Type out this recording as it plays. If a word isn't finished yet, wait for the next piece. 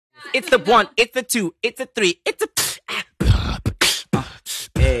It's the one, it's the two, it's the three, it's a...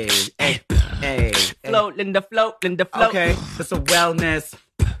 Hey. Float, Linda, float, Linda, float. Okay, this is a wellness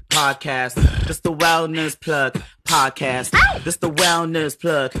podcast. This the wellness plug podcast. This the wellness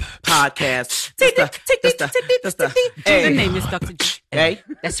plug podcast. The name is Dr. G. Hey,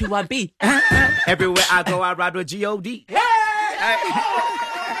 That's who I be. everywhere I go, I ride with G-O-D.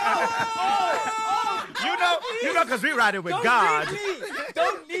 You know, because we ride it with God.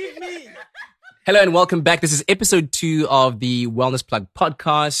 Don't leave me. Hello and welcome back. This is episode 2 of the Wellness Plug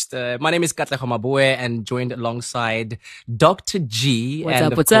podcast. My name is Katlego Maboe and joined alongside Dr. G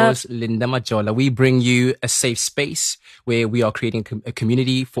and of course Linda Majola. We bring you a safe space where we are creating a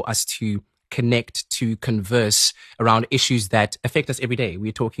community for us to connect, to converse around issues that affect us every day.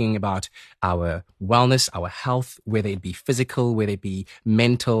 We're talking about our wellness, our health, whether it be physical, whether it be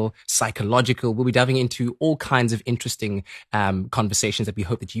mental, psychological. We'll be diving into all kinds of interesting conversations that we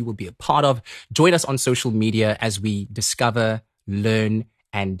hope that you will be a part of. Join us on social media as we discover, learn,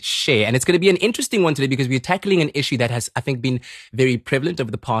 and share. And it's going to be an interesting one today because we're tackling an issue that has, I think, been very prevalent over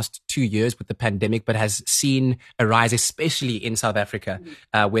the past 2 years with the pandemic, but has seen a rise, especially in South Africa,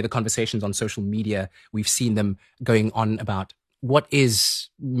 where the conversations on social media, we've seen them going on about what is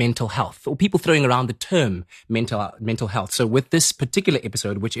mental health, or people throwing around the term mental health. So with this particular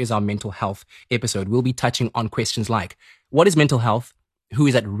episode, which is our mental health episode, we'll be touching on questions like, what is mental health? Who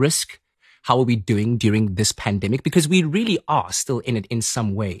is at risk? How are we doing during this pandemic? Because we really are still in it in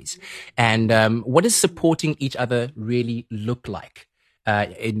some ways. And what does supporting each other really look like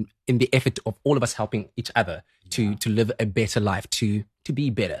in the effort of all of us helping each other to live a better life, to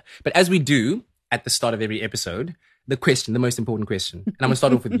be better? But as we do at the start of every episode, the most important question, and I'm going to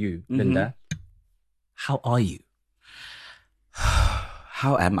start off with you, Linda. How are you?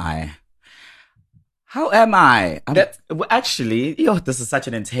 How am I? Actually, this is such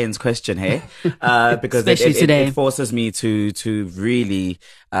an intense question, hey? Because it forces me to really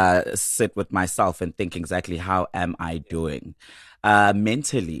sit with myself and think exactly how am I doing.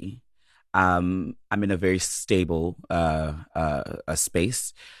 Mentally, I'm in a very stable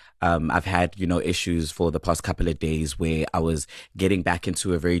space. I've had, issues for the past couple of days where I was getting back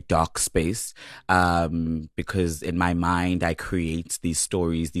into a very dark space, because in my mind, I create these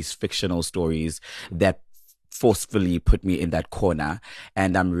stories, these fictional stories that forcefully put me in that corner.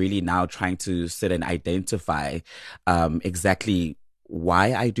 And I'm really now trying to sit and identify, exactly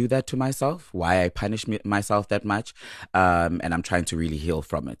why I do that to myself, why I punish myself that much. And I'm trying to really heal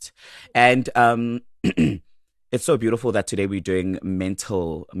from it. And, it's so beautiful that today we're doing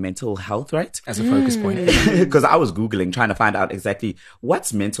mental health, right? As a focus point. Because I was Googling, trying to find out exactly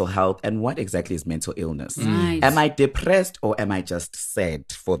what's mental health and what exactly is mental illness. Nice. Am I depressed or am I just sad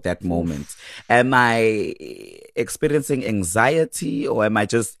for that moment? Am I experiencing anxiety or am I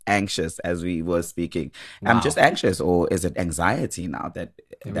just anxious, as we were speaking? Wow. I'm just anxious, or is it anxiety now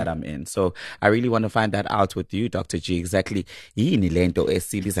that I'm in? So I really want to find that out with you, Dr. G. Exactly. Yini lento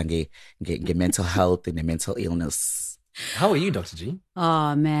esibiza nge mental health and mental illness. How are you, Dr. G?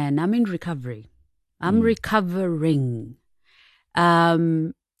 Oh man, I'm in recovery. I'm recovering.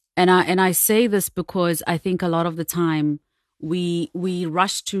 And I say this because I think a lot of the time we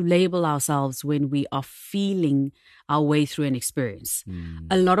rush to label ourselves when we are feeling our way through an experience.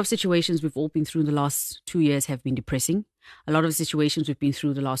 A lot of situations we've all been through in the last 2 years have been depressing. A lot of situations we've been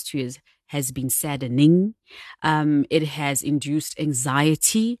through the last 2 years has been saddening. It has induced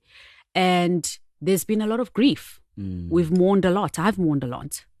anxiety, and there's been a lot of grief. We've mourned a lot. I've mourned a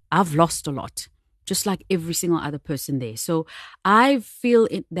lot. I've lost a lot, just like every single other person there. So I feel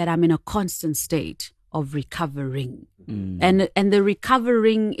that I'm in a constant state of recovering. And the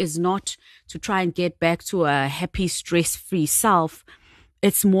recovering is not to try and get back to a happy, stress-free self.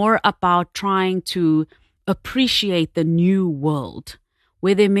 It's more about trying to appreciate the new world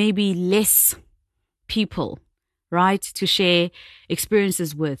where there may be less people, right, to share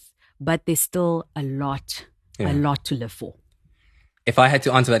experiences with, but there's still a lot to live for. If I had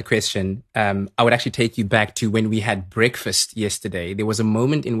to answer that question, I would actually take you back to when we had breakfast yesterday. There was a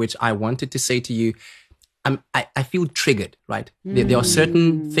moment in which I wanted to say to you, I feel triggered, right? There are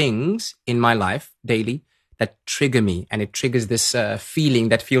certain things in my life daily that trigger me, and it triggers this feeling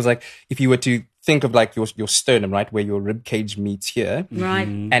that feels like if you were to think of like your sternum, right, where your rib cage meets here, right?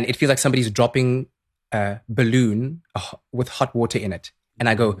 And it feels like somebody's dropping a balloon with hot water in it, and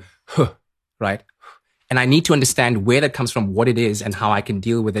I go, huh, right? And I need to understand where that comes from, what it is, and how I can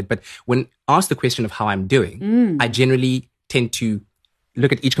deal with it. But when asked the question of how I'm doing, I generally tend to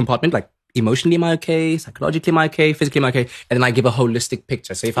look at each compartment, like emotionally am I okay, psychologically am I okay, physically am I okay, and then I give a holistic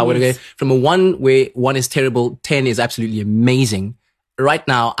picture. So if I were to go from a 1 where 1 is terrible, 10 is absolutely amazing, right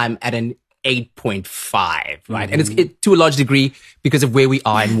now I'm at an 8.5, right? And it's to a large degree because of where we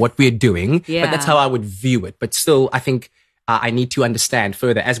are and what we're doing. Yeah. But that's how I would view it. But still, I think I need to understand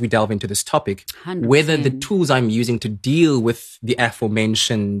further as we delve into this topic, 100%. whether the tools I'm using to deal with the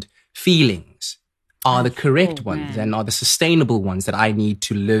aforementioned feelings are the correct ones and are the sustainable ones that I need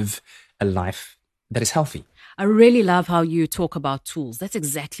to live a life that is healthy. I really love how you talk about tools. That's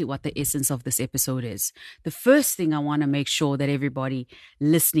exactly what the essence of this episode is. The first thing I want to make sure that everybody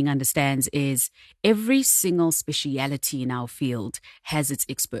listening understands is every single speciality in our field has its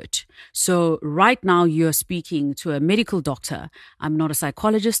expert. So right now you're speaking to a medical doctor. I'm not a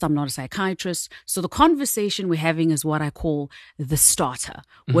psychologist. I'm not a psychiatrist. So the conversation we're having is what I call the starter.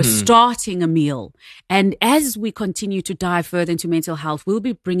 We're starting a meal. And as we continue to dive further into mental health, we'll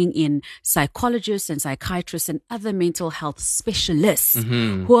be bringing in psychologists and psychiatrists and other mental health specialists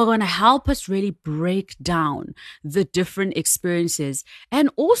who are going to help us really break down the different experiences and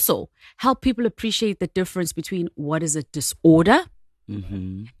also help people appreciate the difference between what is a disorder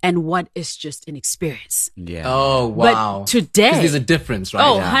and what is just an experience. Yeah. Oh, wow. But today, there's a difference, right?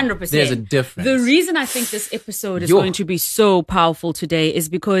 Oh, 100%. There's a difference. The reason I think this episode is going to be so powerful today is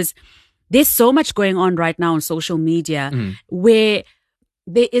because there's so much going on right now on social media where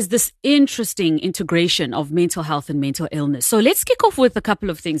there is this interesting integration of mental health and mental illness. So let's kick off with a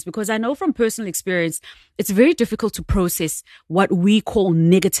couple of things, because I know from personal experience, it's very difficult to process what we call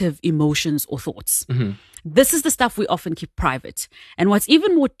negative emotions or thoughts. This is the stuff we often keep private. And what's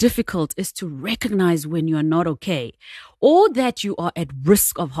even more difficult is to recognize when you're not okay or that you are at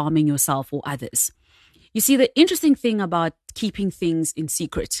risk of harming yourself or others. You see, the interesting thing about keeping things in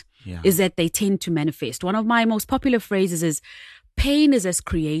secret is that they tend to manifest. One of my most popular phrases is, pain is as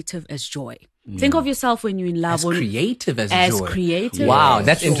creative as joy. Think of yourself when you're in love. As creative as joy. Creative wow, as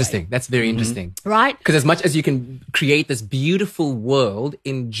that's joy. interesting. That's very interesting. Right? Because as much as you can create this beautiful world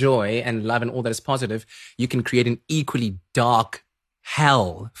in joy and love and all that is positive, you can create an equally dark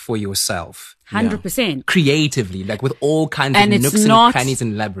hell for yourself. 100%. Creatively, like with all kinds of nooks and crannies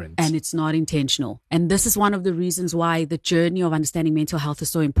and labyrinths. And it's not intentional. And this is one of the reasons why the journey of understanding mental health is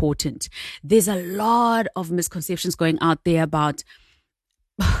so important. There's a lot of misconceptions going out there about,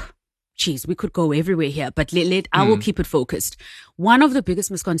 geez, we could go everywhere here, but I will keep it focused. One of the biggest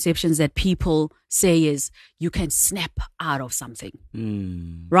misconceptions that people say is you can snap out of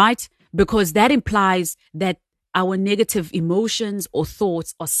something, right? Because that implies that our negative emotions or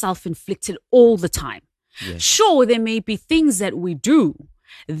thoughts are self-inflicted all the time. Yes. Sure, there may be things that we do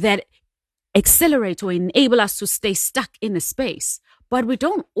that accelerate or enable us to stay stuck in a space, but we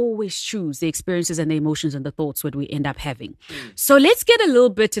don't always choose the experiences and the emotions and the thoughts that we end up having. So let's get a little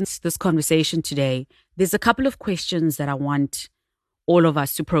bit into this conversation today. There's a couple of questions that I want all of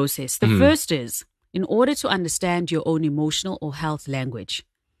us to process. The first is, in order to understand your own emotional or health language,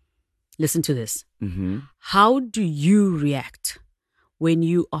 listen to this. How do you react when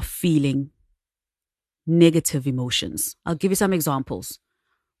you are feeling negative emotions? I'll give you some examples.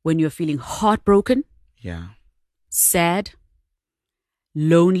 When you're feeling heartbroken, sad,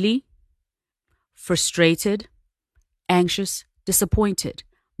 lonely, frustrated, anxious, disappointed.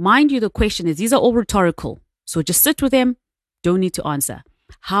 Mind you, the question is, these are all rhetorical. So just sit with them. Don't need to answer.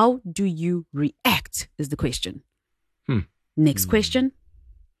 How do you react is the question. Next question.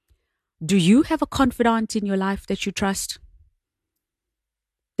 Do you have a confidant in your life that you trust?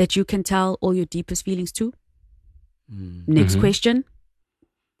 That you can tell all your deepest feelings to? Next question.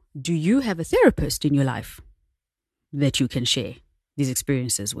 Do you have a therapist in your life that you can share these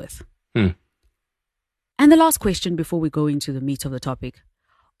experiences with? And the last question before we go into the meat of the topic.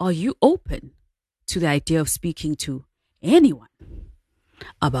 Are you open to the idea of speaking to anyone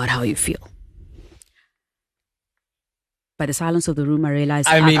about how you feel? By the silence of the room, I realized.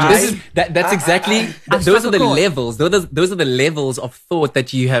 That's exactly. Those are the levels. Those are the levels of thought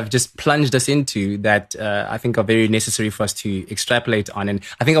that you have just plunged us into that I think are very necessary for us to extrapolate on. And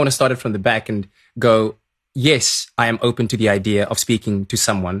I think I want to start it from the back and go. Yes, I am open to the idea of speaking to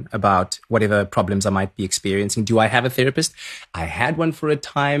someone about whatever problems I might be experiencing. Do I have a therapist? I had one for a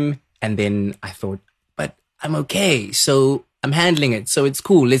time, and then I thought, but I'm okay. So I'm handling it. So it's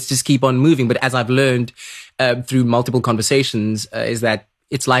cool. Let's just keep on moving. But as I've learned through multiple conversations, is that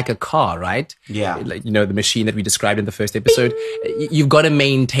it's like a car, right? Yeah. Like, the machine that we described in the first episode. You've got to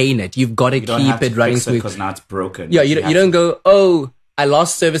maintain it. You've got to keep it running smooth. Because now it's broken. Yeah, you don't go, oh, I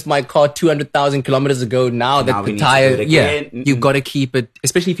lost service my car 200,000 kilometers ago. Now that the tire, you've got to keep it,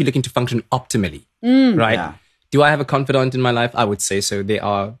 especially if you're looking to function optimally, right? Yeah. Do I have a confidant in my life? I would say so. There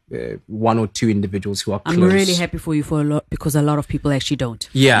are one or two individuals who are close. I'm really happy for you for a lot, because a lot of people actually don't.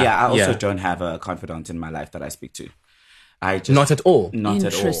 I also don't have a confidant in my life that I speak to. Not at all. Not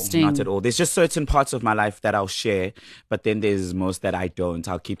at all. There's just certain parts of my life that I'll share, but then there's most that I don't.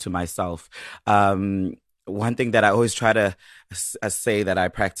 I'll keep to myself. One thing that I always try to say that I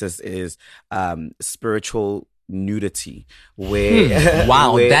practice is spiritual nudity, where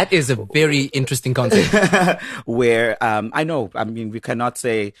that is a very interesting concept. Where we cannot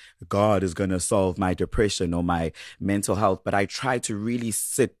say God is going to solve my depression or my mental health, but I try to really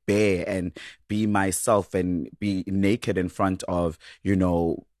sit bare and be myself and be naked in front of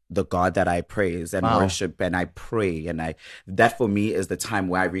the God that I praise and worship, and I pray, and that for me is the time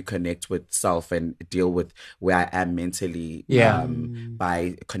where I reconnect with self and deal with where I am mentally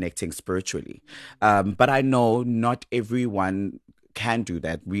by connecting spiritually. But I know not everyone can do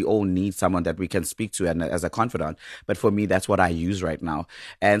that. We all need someone that we can speak to and as a confidant. But for me, that's what I use right now.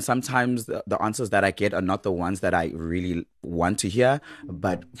 And sometimes the answers that I get are not the ones that I really want to hear.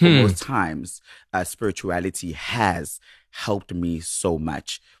 But for most times, spirituality has helped me so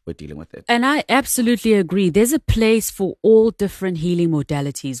much with dealing with it. And I absolutely agree. There's a place for all different healing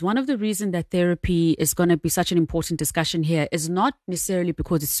modalities. One of the reasons that therapy is going to be such an important discussion here is not necessarily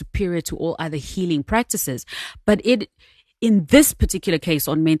because it's superior to all other healing practices, but it, in this particular case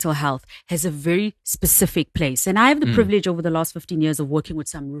on mental health, has a very specific place. And I have the privilege over the last 15 years of working with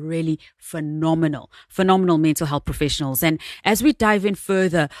some really phenomenal mental health professionals. And as we dive in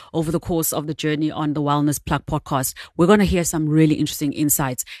further over the course of the journey on the Wellness Plug podcast, we're going to hear some really interesting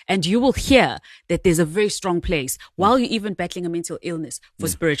insights. And you will hear that there's a very strong place while you're even battling a mental illness for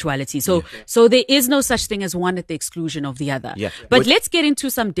spirituality. So there is no such thing as one at the exclusion of the other. Yeah. But let's get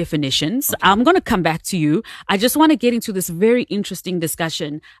into some definitions. Okay. I'm going to come back to you. I just want to get into this very interesting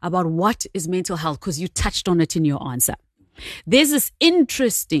discussion about what is mental health, because you touched on it in your answer. There's this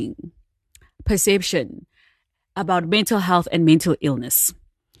interesting perception about mental health and mental illness.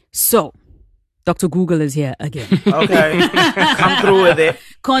 So, Dr. Google is here again. Okay, come through with it.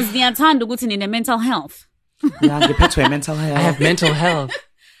 Because in mental health. Mental health. I have mental health.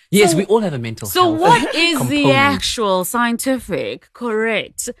 Yes, we all have a mental health. So what is the actual scientific,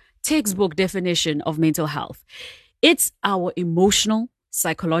 correct, textbook definition of mental health? It's our emotional,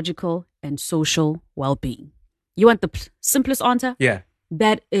 psychological, and social well-being. You want the simplest answer? Yeah.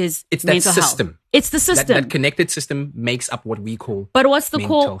 That is it's that system. Health. It's the system. That connected system makes up what we call. But what's the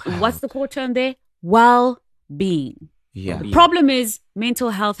core term there? Well-being. Yeah. The problem is mental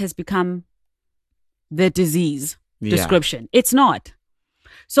health has become the disease description. It's not.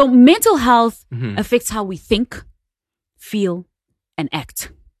 So mental health affects how we think, feel, and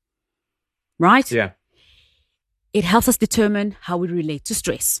act. Right? Yeah. It helps us determine how we relate to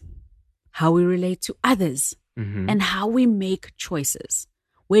stress, how we relate to others, and how we make choices.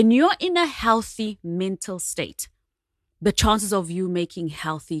 When you're in a healthy mental state, the chances of you making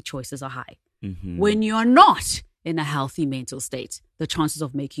healthy choices are high. When you're not in a healthy mental state, the chances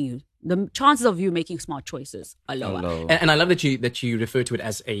of you making smart choices are lower. And I love that you refer to it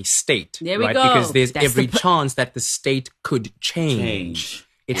as a state. There we right? go. Because there's every chance that the state could change.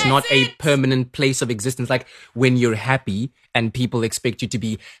 It's not a permanent place of existence. Like when you're happy and people expect you to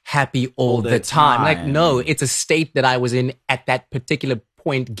be happy all the time. Like, no, it's a state that I was in at that particular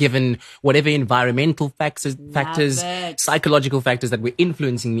point, given whatever environmental factors, psychological factors that were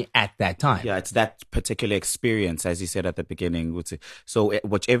influencing me at that time. Yeah, it's that particular experience, as you said at the beginning. So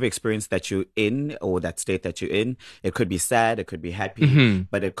whichever experience that you're in or that state that you're in, it could be sad, it could be happy,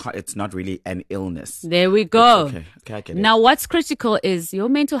 but it's not really an illness. There we go. Okay, I get it. Now, what's critical is your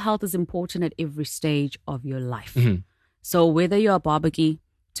mental health is important at every stage of your life. So whether you're a barbecue,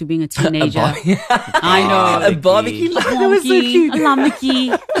 to being a teenager. I know. A barbecue. That was so cute. A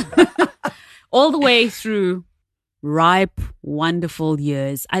lamiki. All the way through ripe, wonderful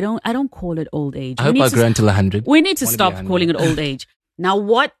years. I don't call it old age. I hope I grow until 100. We need to stop calling it old age. Now,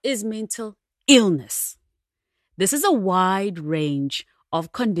 what is mental illness? This is a wide range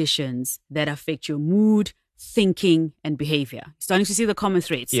of conditions that affect your mood, thinking, and behavior. Starting to see the common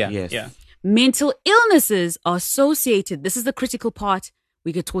threads. Yeah. Yes. Yeah. Mental illnesses are associated. This is the critical part.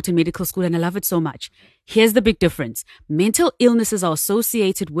 We get taught in medical school, and I love it so much. Here's the big difference. Mental illnesses are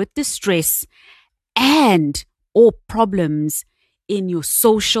associated with distress and or problems in your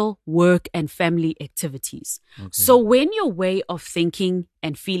social, work, and family activities. Okay. So when your way of thinking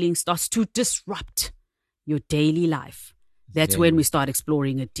and feeling starts to disrupt your daily life, that's when we start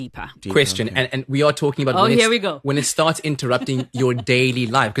exploring it deeper. Question, okay. and we are talking about when it starts interrupting your daily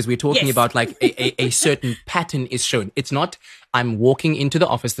life, because we're talking about like a certain pattern is shown. It's not, I'm walking into the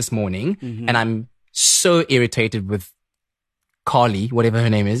office this morning and I'm so irritated with Carly, whatever her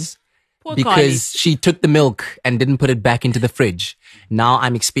name is, because she took the milk and didn't put it back into the fridge. Now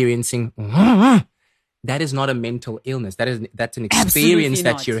I'm experiencing that is not a mental illness. That's an experience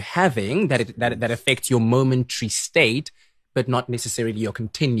that you're having that affects your momentary state, but not necessarily your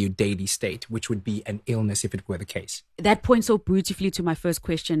continued daily state, which would be an illness if it were the case. That points so beautifully to my first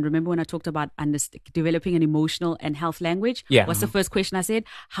question. Remember when I talked about developing an emotional and health language? Yeah. What's the first question I said?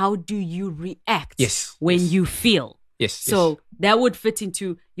 How do you react when you feel? Yes. So that would fit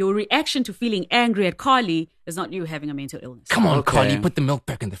into your reaction to feeling angry at Carly is not you having a mental illness. Come on, Carly, put the milk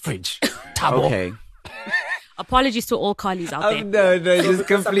back in the fridge. Tabo. Okay. Apologies to all Carlys out there. No, just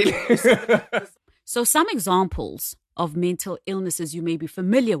completely. So some examples of mental illnesses you may be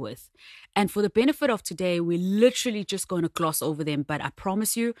familiar with. And for the benefit of today, we're literally just going to gloss over them. But I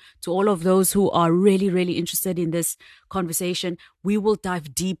promise you, to all of those who are really, really interested in this conversation, we will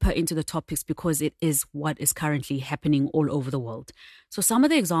dive deeper into the topics because it is what is currently happening all over the world. So some of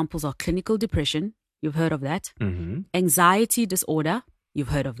the examples are clinical depression. You've heard of that. Mm-hmm. Anxiety disorder. You've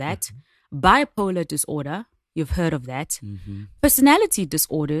heard of that. Mm-hmm. Bipolar disorder. You've heard of that. Mm-hmm. Personality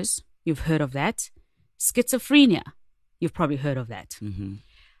disorders. You've heard of that. Schizophrenia. You've probably heard of that. Mm-hmm.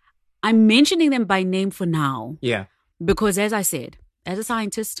 I'm mentioning them by name for now. Yeah. Because as I said, as a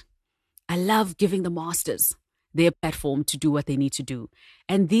scientist, I love giving the masters their platform to do what they need to do.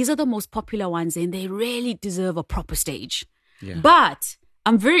 And these are the most popular ones and they really deserve a proper stage. Yeah. But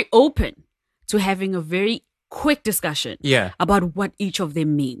I'm very open to having a very quick discussion about what each of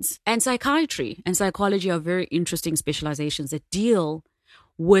them means. And psychiatry and psychology are very interesting specializations that deal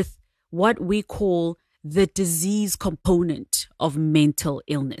with what we call the disease component of mental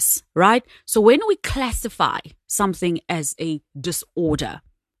illness, right? So when we classify something as a disorder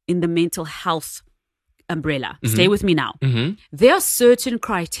in the mental health umbrella, stay with me now, there are certain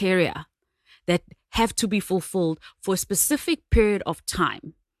criteria that have to be fulfilled for a specific period of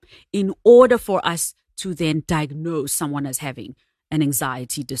time in order for us to then diagnose someone as having an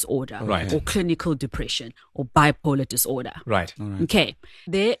anxiety disorder or clinical depression or bipolar disorder. Right. Okay.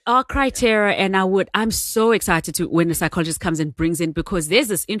 There are criteria and I'm so excited to when the psychologist comes and brings in because there's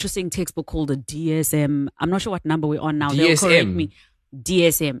this interesting textbook called the DSM. I'm not sure what number we're on now. DSM. They'll correct me.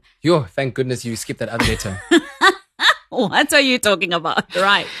 DSM. Yo, thank goodness you skipped that other letter. What are you talking about?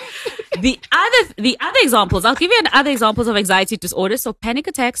 Right. The other examples, I'll give you other examples of anxiety disorders. So panic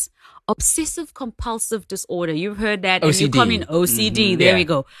attacks, obsessive compulsive disorder. You've heard that. OCD. And you come in OCD. There we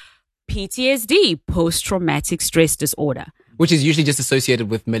go. PTSD, post-traumatic stress disorder. Which is usually just associated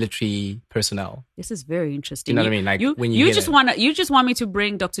with military personnel. This is very interesting. You know what I mean? Like when you just want me to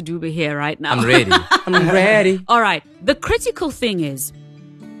bring Dr. Dube here right now. I'm ready. I'm ready. All right. The critical thing is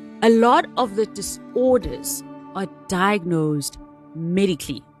a lot of the disorders are diagnosed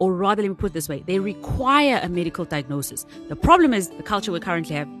medically, or rather, let me put it this way, they require a medical diagnosis. The problem is the culture we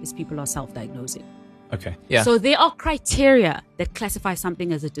currently have is people are self-diagnosing. Okay. Yeah. So there are criteria that classify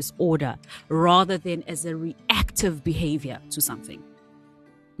something as a disorder rather than as a reactive behavior to something.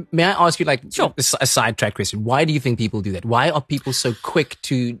 May I ask you a sidetrack question? Why do you think people do that? Why are people so quick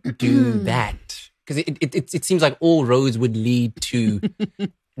to do that? Because it seems like all roads would lead to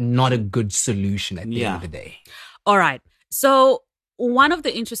not a good solution at the end of the day. All right. So one of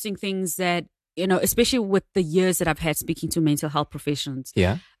the interesting things that, especially with the years that I've had speaking to mental health professionals,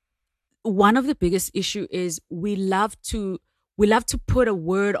 one of the biggest issue is we love to put a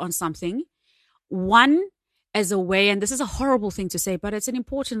word on something. One, as a way, and this is a horrible thing to say, but it's an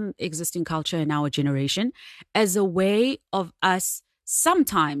important existing culture in our generation, as a way of us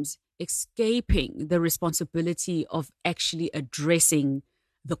sometimes escaping the responsibility of actually addressing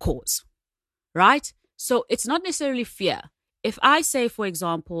the cause, right? So it's not necessarily fear. If I say, for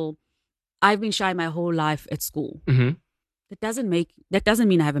example, I've been shy my whole life at school, that doesn't mean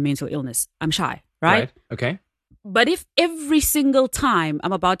I have a mental illness. I'm shy, right? Okay. But if every single time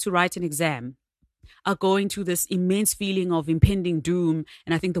I'm about to write an exam, I go into this immense feeling of impending doom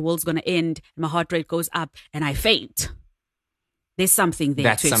and I think the world's going to end and my heart rate goes up and I faint, there's something there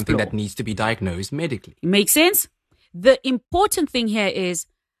to explore. That's something that needs to be diagnosed medically. Makes sense? The important thing here is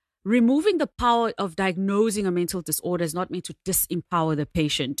removing the power of diagnosing a mental disorder is not meant to disempower the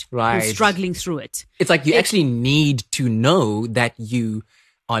patient who's struggling through it. It's like you actually need to know that you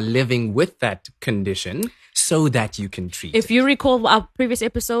are living with that condition so that you can treat it. If you recall our previous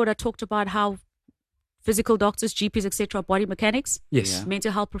episode, I talked about how physical doctors, GPs, etc., are body mechanics. Yes. Yeah.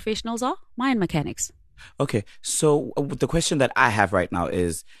 Mental health professionals are mind mechanics. Okay. So the question that I have right now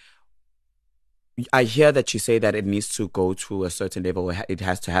is, I hear that you say that it needs to go to a certain level. It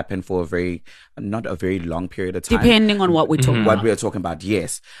has to happen for not a very long period of time. Depending on what we're talking about. What we are talking about,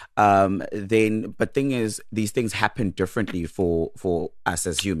 yes. But thing is, these things happen differently for us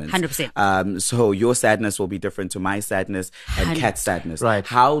as humans. 100%. So your sadness will be different to my sadness and Kat's sadness. Right.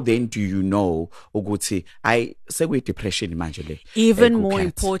 How then do you know, Uguti, I say with depression, imagine. Even more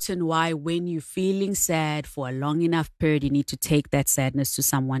important, why when you're feeling sad for a long enough period, you need to take that sadness to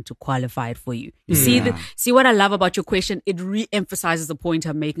someone to qualify it for you. You see what I love about your question? It re-emphasizes the point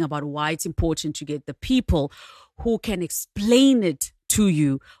I'm making about why it's important to get the people who can explain it to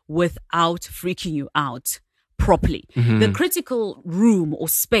you without freaking you out properly. The critical room or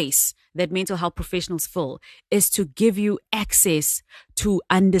space that mental health professionals fill is to give you access to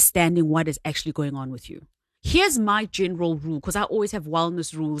understanding what is actually going on with you. Here's my general rule, because I always have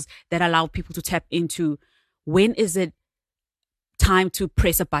wellness rules that allow people to tap into when is it time to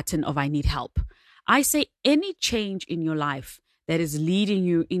press a button of I need help. I say any change in your life that is leading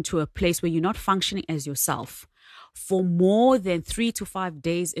you into a place where you're not functioning as yourself for more than 3 to 5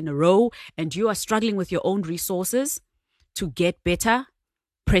 days in a row, and you are struggling with your own resources to get better,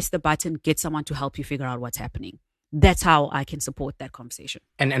 press the button, get someone to help you figure out what's happening. That's how I can support that conversation.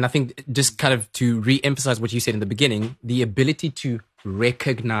 And I think just kind of to re-emphasize what you said in the beginning, the ability to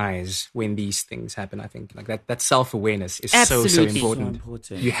recognize when these things happen, I think like that self-awareness is so important.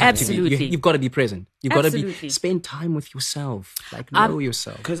 You have to be, you've got to be present. You've got to spend time with yourself, like know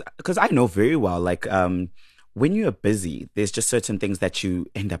yourself. Because I know very well, like when you're busy, there's just certain things that you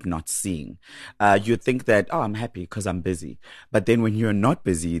end up not seeing. You think that, I'm happy because I'm busy. But then when you're not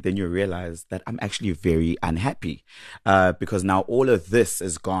busy, then you realize that I'm actually very unhappy because now all of this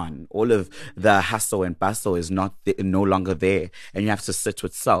is gone. All of the hustle and bustle is no longer there. And you have to sit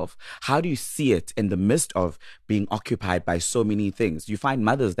with self. How do you see it in the midst of being occupied by so many things? You find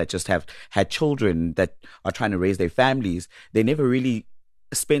mothers that just have had children that are trying to raise their families. They never really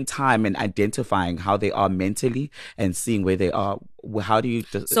spend time in identifying how they are mentally and seeing where they are. How do you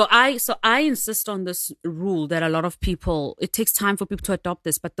so I insist on this rule that a lot of people, it takes time for people to adopt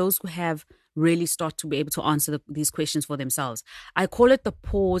this, but those who have really start to be able to answer these questions for themselves. I call it the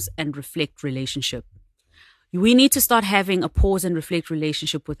pause and reflect relationship. We need to start having a pause and reflect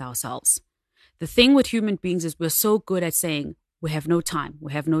relationship with ourselves. The thing with human beings is we're so good at saying we have no time,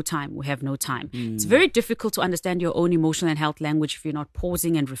 we have no time, we have no time. It's very difficult to understand your own emotional and health language if you're not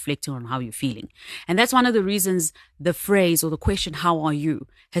pausing and reflecting on how you're feeling. And that's one of the reasons the phrase or the question, how are you,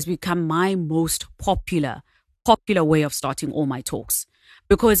 has become my most popular way of starting all my talks.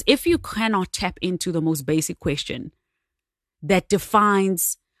 Because if you cannot tap into the most basic question that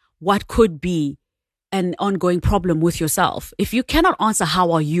defines what could be an ongoing problem with yourself, if you cannot answer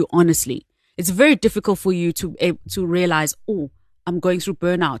how are you honestly, it's very difficult for you to realize, I'm going through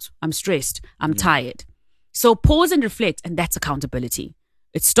burnout. I'm stressed. I'm tired. So pause and reflect, and that's accountability.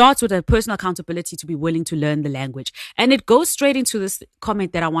 It starts with a personal accountability to be willing to learn the language. And it goes straight into this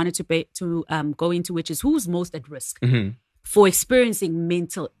comment that I wanted to go into, which is who's most at risk for experiencing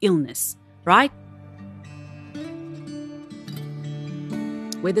mental illness, right?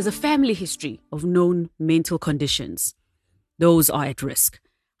 Where there's a family history of known mental conditions, those are at risk.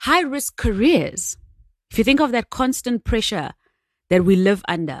 High-risk careers, if you think of that constant pressure that we live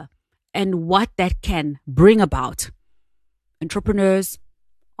under and what that can bring about. Entrepreneurs,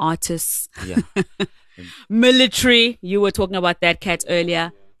 artists, military, you were talking about that, Kat,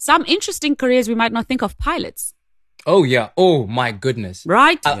 earlier. Some interesting careers we might not think of, pilots. Oh, yeah. Oh, my goodness.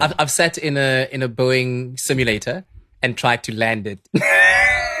 Right? I've sat in a Boeing simulator and tried to land it.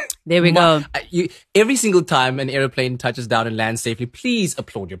 There we go. Every single time an airplane touches down and lands safely, please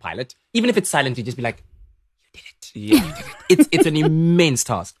applaud your pilot. Even if it's silently, just be like, you did it. Yeah. You did it. It's an immense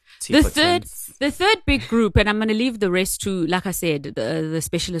task. The third big group, and I'm going to leave the rest to, like I said, the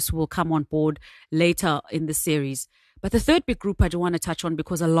specialists will come on board later in the series. But the third big group I do want to touch on,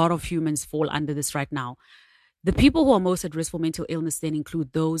 because a lot of humans fall under this right now. The people who are most at risk for mental illness then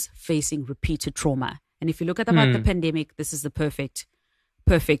include those facing repeated trauma. And if you look at about the pandemic, this is the perfect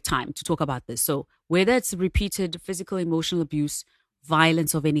time to talk about this. So whether it's repeated physical, emotional abuse,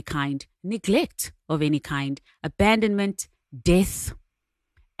 violence of any kind, neglect of any kind, abandonment, death,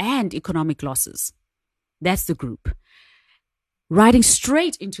 and economic losses. That's the group. Riding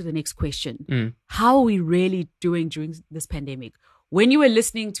straight into the next question. How are we really doing during this pandemic? When you were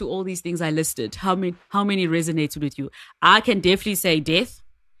listening to all these things I listed, how many resonated with you? I can definitely say death.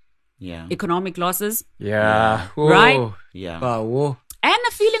 Yeah. Economic losses. Yeah. Right? Yeah. Whoa. And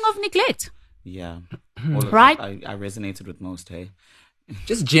a feeling of neglect. Yeah. Right? I resonated with most, hey?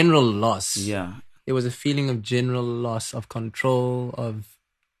 Just general loss. Yeah. There was a feeling of general loss of control, of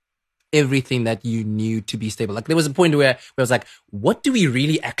everything that you knew to be stable. Like there was a point where I was like, what do we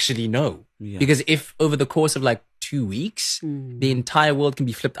really actually know? Yeah. Because if over the course of like 2 weeks, the entire world can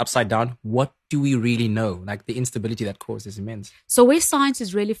be flipped upside down, what do we really know? Like the instability that caused is immense. So where science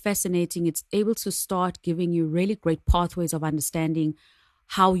is really fascinating, it's able to start giving you really great pathways of understanding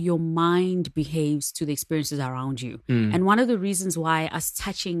how your mind behaves to the experiences around you. And one of the reasons why us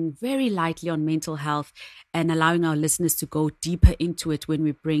touching very lightly on mental health and allowing our listeners to go deeper into it when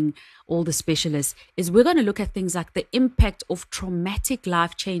we bring all the specialists is we're going to look at things like the impact of traumatic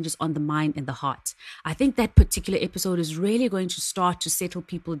life changes on the mind and the heart. I think that particular episode is really going to start to settle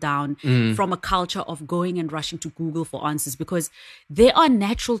people down from a culture of going and rushing to Google for answers, because there are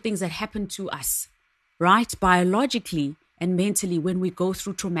natural things that happen to us, right? Biologically and mentally when we go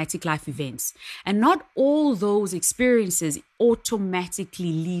through traumatic life events. And not all those experiences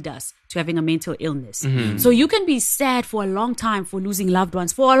automatically lead us to having a mental illness. So you can be sad for a long time for losing loved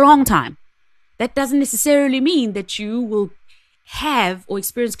ones for a long time. That doesn't necessarily mean that you will have or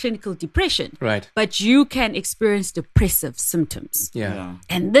experience clinical depression. Right. But you can experience depressive symptoms. Yeah.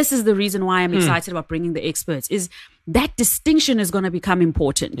 And this is the reason why I'm excited about bringing the experts, is that distinction is going to become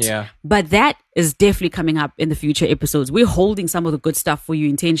important. Yeah. But that is definitely coming up in the future episodes. We're holding some of the good stuff for you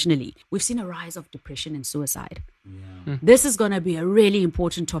intentionally. We've seen a rise of depression and suicide. Yeah. This is going to be a really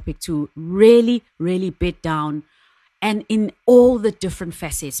important topic to really, really bed down, and in all the different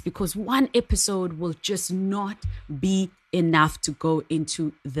facets, because one episode will just not be enough to go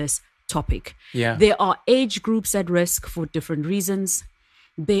into this topic. Yeah. There are age groups at risk for different reasons.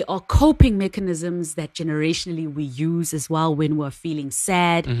 There are coping mechanisms that generationally we use as well when we're feeling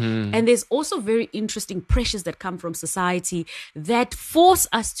sad. And there's also very interesting pressures that come from society that force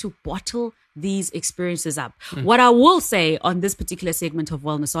us to bottle these experiences up. What I will say on this particular segment of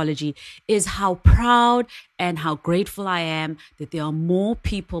Wellnessology is how proud and how grateful I am that there are more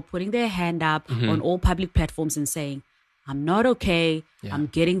people putting their hand up on all public platforms and saying, I'm not okay. Yeah. I'm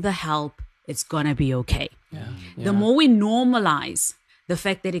getting the help. It's going to be okay. Yeah. The more we normalize the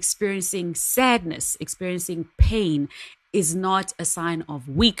fact that experiencing sadness, experiencing pain is not a sign of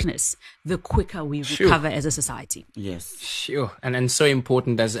weakness, the quicker we recover as a society. Yes. Sure. And so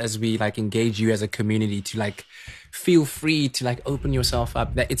important as we like engage you as a community to like feel free to like open yourself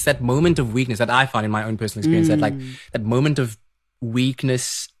up. That it's that moment of weakness that I found in my own personal experience, that like that moment of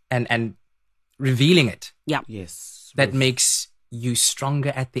weakness and revealing it. Yeah. Yes. That makes you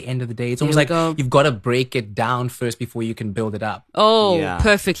stronger at the end of the day. It's almost like you've got to break it down first before you can build it up. Oh,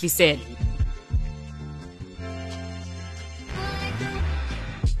 perfectly said.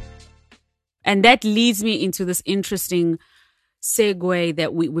 And that leads me into this interesting segue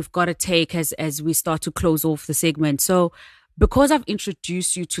that we've got to take as we start to close off the segment. So because I've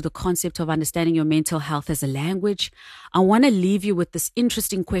introduced you to the concept of understanding your mental health as a language, I want to leave you with this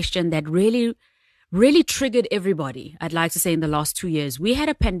interesting question that really triggered everybody, I'd like to say, in the last 2 years. We had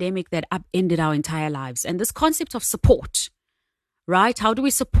a pandemic that upended our entire lives. And this concept of support, right? How do we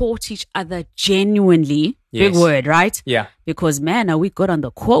support each other genuinely? Yes. Big word, right? Yeah. Because, man, are we good on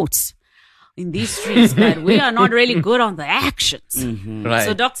the quotes in these streets, but we are not really good on the actions. Right.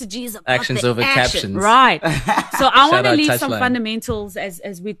 So Dr. G is about actions the over action. captions. Right. So I want to leave some Touchline. fundamentals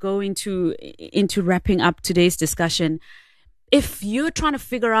as we go into wrapping up today's discussion. If you're trying to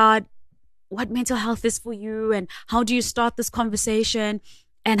figure out what mental health is for you and how do you start this conversation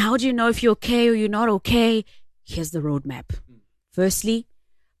and how do you know if you're okay or you're not okay, here's the roadmap. Firstly,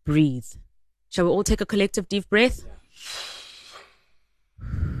 breathe. Shall we all take a collective deep breath?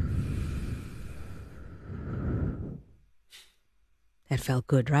 That felt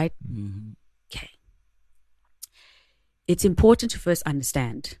good, right? Okay. It's important to first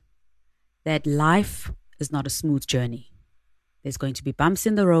understand that life is not a smooth journey. There's going to be bumps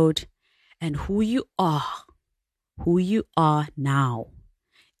in the road. And who you are now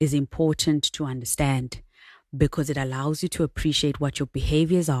is important to understand, because it allows you to appreciate what your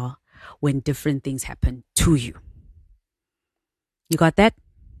behaviors are when different things happen to you. You got that?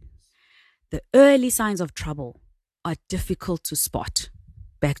 The early signs of trouble are difficult to spot.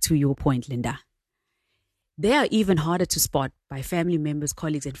 Back to your point, Linda. They are even harder to spot by family members,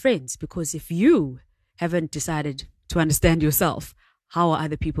 colleagues, and friends, because if you haven't decided to understand yourself, how are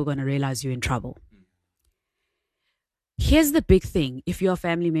other people going to realize you're in trouble? Here's the big thing. If you're a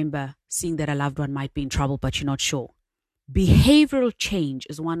family member seeing that a loved one might be in trouble, but you're not sure, behavioral change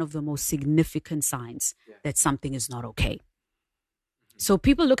is one of the most significant signs that something is not okay. So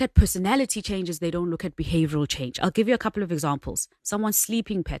people look at personality changes, they don't look at behavioral change. I'll give you a couple of examples. Someone's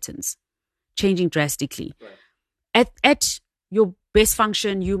sleeping patterns changing drastically. Right. At your best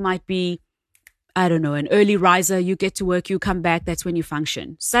function, you might be I don't know, an early riser, you get to work, you come back, that's when you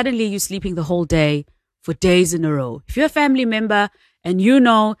function. Suddenly you're sleeping the whole day for days in a row. If you're a family member and you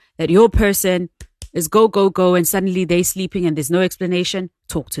know that your person is go, go, go, and suddenly they're sleeping and there's no explanation,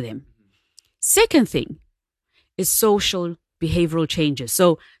 talk to them. Second thing is social behavioral changes.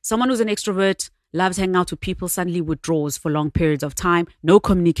 So someone who's an extrovert, loves hanging out with people, suddenly withdraws for long periods of time, no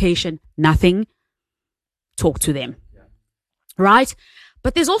communication, nothing. Talk to them. Yeah. Right?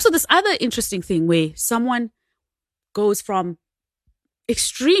 But there's also this other interesting thing where someone goes from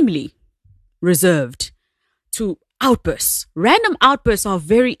extremely reserved to outbursts. Random outbursts are a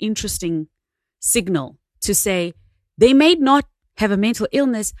very interesting signal to say they may not have a mental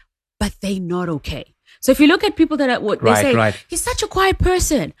illness, but they're not okay. So if you look at people that are what they say, he's such a quiet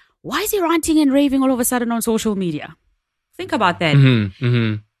person. Why is he ranting and raving all of a sudden on social media? Think about that. Mm-hmm,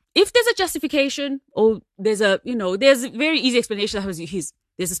 mm-hmm. If there's a justification or there's a very easy explanation that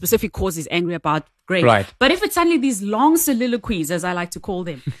there's a specific cause he's angry about, great. Right. But if it's suddenly these long soliloquies, as I like to call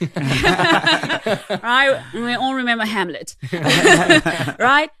them, right? We all remember Hamlet,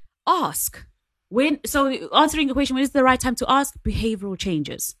 right? Ask. Answering the question, when is the right time to ask? Behavioral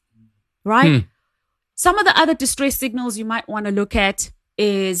changes, right? Some of the other distress signals you might want to look at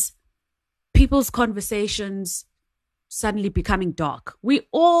is people's conversations suddenly becoming dark. We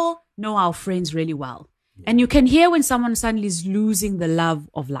all know our friends really well. And you can hear when someone suddenly is losing the love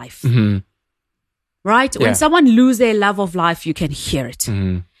of life. Mm-hmm. Right? Yeah. When someone loses their love of life, you can hear it.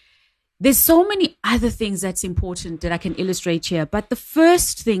 Mm-hmm. There's so many other things that's important that I can illustrate here. But the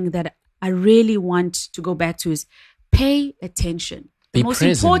first thing that I really want to go back to is pay attention. The most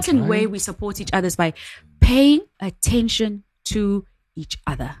important way we support each other is by paying attention to each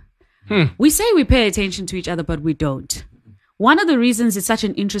other. We say we pay attention to each other, but we don't. One of the reasons it's such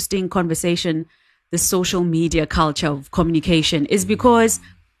an interesting conversation, the social media culture of communication, is because,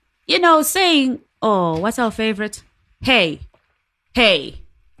 saying, oh, what's our favorite? Hey, the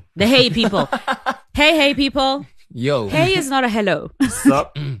hey people. hey people. Yo. Hey is not a hello.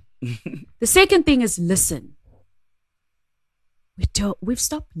 Sup? The second thing is listen. We've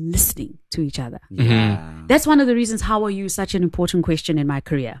stopped listening to each other. Yeah. That's one of the reasons how are you such an important question in my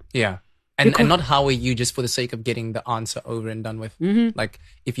career. Yeah. And not how are you just for the sake of getting the answer over and done with. Mm-hmm. Like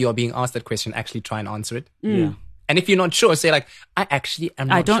if you are being asked that question, actually try and answer it. Yeah. And if you're not sure, say like, I actually am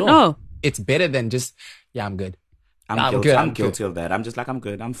not sure. I don't know. It's better than just, yeah, I'm good. I'm guilty of that. I'm just like, I'm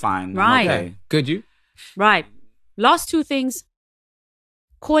good. I'm fine. Right. I'm okay. Good, you? Right. Last two things.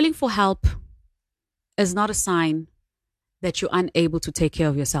 Calling for help is not a sign that you're unable to take care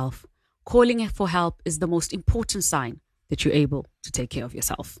of yourself. Calling for help is the most important sign that you're able to take care of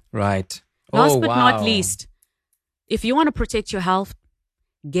yourself. Right. Last but not least, if you want to protect your health,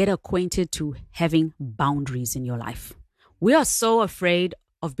 get acquainted to having boundaries in your life. We are so afraid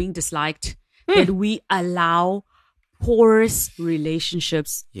of being disliked that we allow porous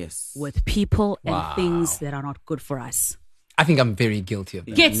relationships with people and things that are not good for us. I think I'm very guilty of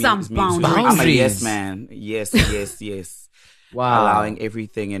that. Get some boundaries. I'm a yes man. Yes. Wow. Allowing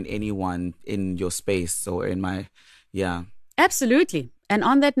everything and anyone in your space or in my, Absolutely. And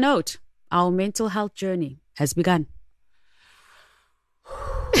on that note, our mental health journey has begun.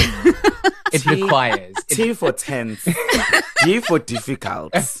 It requires. T for tense. D for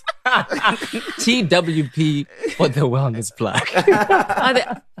difficult. TWP for the wellness plug. Are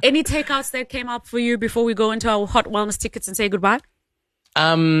there any takeouts that came up for you before we go into our hot wellness tickets and say goodbye?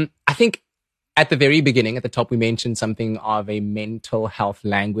 I think at the very beginning, at the top, we mentioned something of a mental health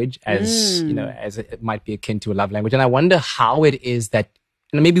language as it might be akin to a love language. And I wonder how it is that,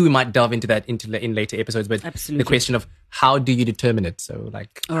 and maybe we might delve into that in later episodes, but Absolutely. The question of how do you determine it? So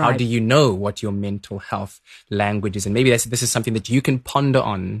how do you know what your mental health language is? And maybe this is something that you can ponder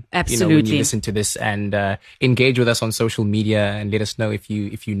on, Absolutely. when you listen to this and engage with us on social media and let us know if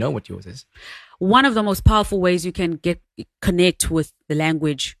you know what yours is. One of the most powerful ways you can connect with the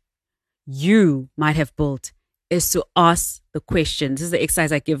language you might have built is to ask the question. This is the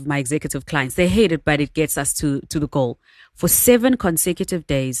exercise I give my executive clients. They hate it, but it gets us to the goal. For 7 consecutive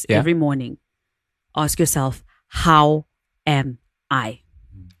days, every morning, ask yourself, how am I?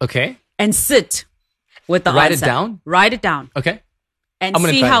 Okay. And sit with the Write answer. it down? Write it down. Okay. And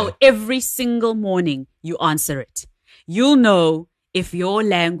see how every single morning you answer it. You'll know if your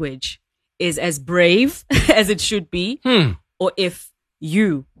language is as brave as it should be or if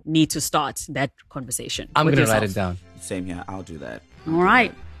you need to start that conversation. I'm going to write it down. Same here. I'll do that. All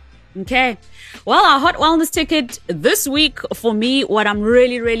right. Okay. Well, our hot wellness ticket this week for me, what I'm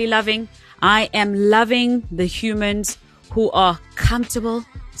really, really loving, I am loving the humans who are comfortable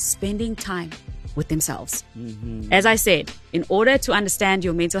spending time with themselves. As I said, in order to understand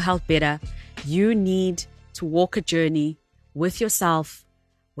your mental health better, you need to walk a journey with yourself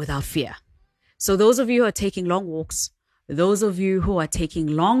without fear. So those of you who are taking long walks, those of you who are taking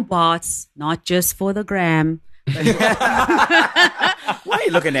long baths, not just for the gram. Why are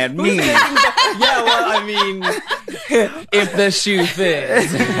you looking at me? Yeah, well, I mean, if the shoe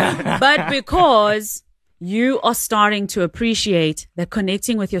fits. But because you are starting to appreciate that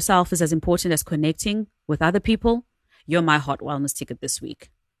connecting with yourself is as important as connecting with other people, you're my hot wellness ticket this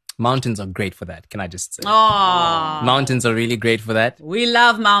week. Mountains are great for that, can I just say? Oh, mountains are really great for that. We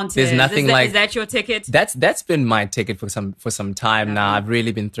love mountains. There's nothing is that your ticket? That's been my ticket for some time now. I've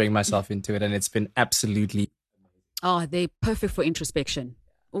really been throwing myself into it, and it's been absolutely. Oh, they're perfect for introspection.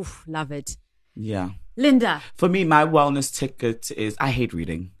 Oof, love it. Yeah. Linda. For me, my wellness ticket is I hate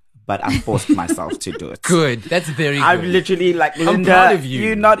reading, but I forced myself to do it. Good. That's very good. I'm literally like, Linda, I'm proud of you.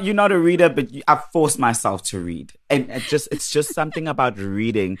 You're not a reader, but I've forced myself to read. And it's just something about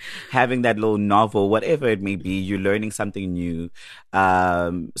reading, having that little novel, whatever it may be, you're learning something new.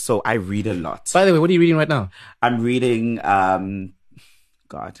 So I read a lot. By the way, what are you reading right now? I'm reading,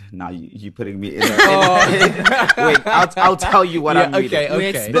 God, now you putting me in. Wait, I'll tell you what I'm reading. Okay. We're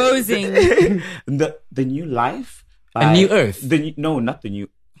exposing the New Life. A New Earth. No, not the New.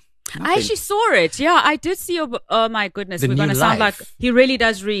 I actually saw it. Yeah, I did see your. Oh my goodness, we're gonna sound like he really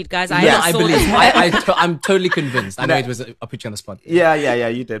does read, guys. I believe. I'm totally convinced. I know it was. I'll put you on the spot. Yeah.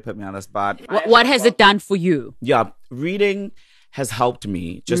 You did put me on the spot. What has it done for you? Yeah, reading has helped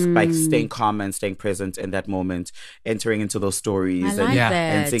me just by staying calm and staying present in that moment, entering into those stories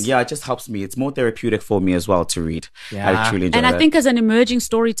and saying, it just helps me. It's more therapeutic for me as well to read. Yeah. I truly enjoy it. And I think as an emerging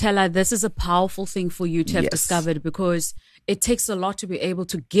storyteller, this is a powerful thing for you to have discovered, because it takes a lot to be able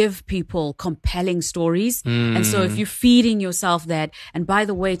to give people compelling stories. And so if you're feeding yourself that, and by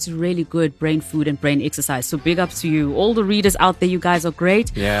the way, it's really good brain food and brain exercise. So big ups to you. All the readers out there, you guys are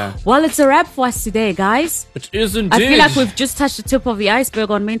great. Yeah. Well, it's a wrap for us today, guys. It is indeed. I feel like we've just touched the tip of the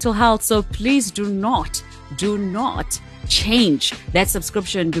iceberg on mental health. So please do not change that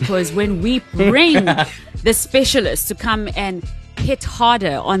subscription, because when we bring the specialists to come and hit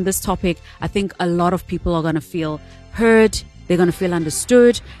harder on this topic, I think a lot of people are going to feel heard, they're going to feel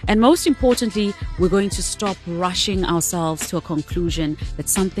understood, and most importantly, we're going to stop rushing ourselves to a conclusion that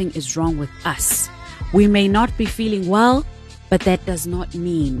something is wrong with us. We may not be feeling well, but that does not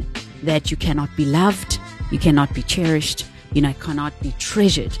mean that you cannot be loved, you cannot be cherished, you cannot be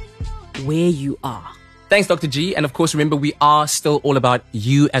treasured where you are. Thanks, Dr. G. And of course, remember, we are still all about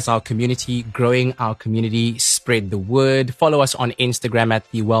you as our community, growing our community, spread the word. Follow us on Instagram at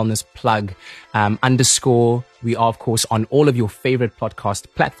the Wellness Plug _ We are, of course, on all of your favorite podcast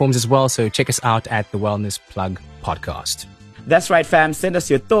platforms as well. So check us out at the Wellness Plug Podcast. That's right, fam. Send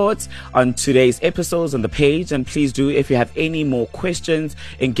us your thoughts on today's episodes on the page. And please do, if you have any more questions,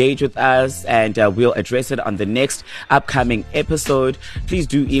 engage with us and we'll address it on the next upcoming episode. Please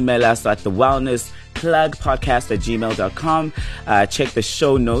do email us at thewellnessplugpodcast@gmail.com. Check the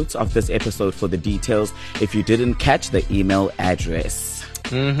show notes of this episode for the details if you didn't catch the email address.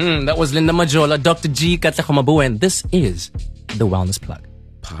 That was Linda Majola, Dr. G, Katlego Mabue, and this is The Wellness Plug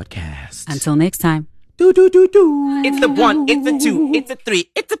Podcast. Until next time. Do. It's the 1, it's the 2, it's the 3,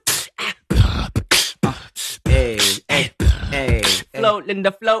 it's the Hey. Flow,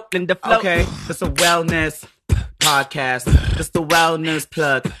 Linda, flow. Okay, this is a wellness podcast. This the Wellness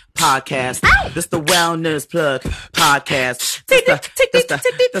Plug Podcast. This the Wellness Plug Podcast. This the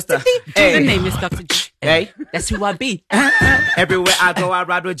The name is Dr. G. Hey, That's who I be. everywhere I go, I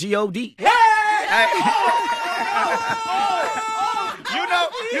ride with G-O-D. Hey!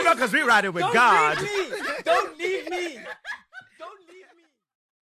 You know, because we ride it with God.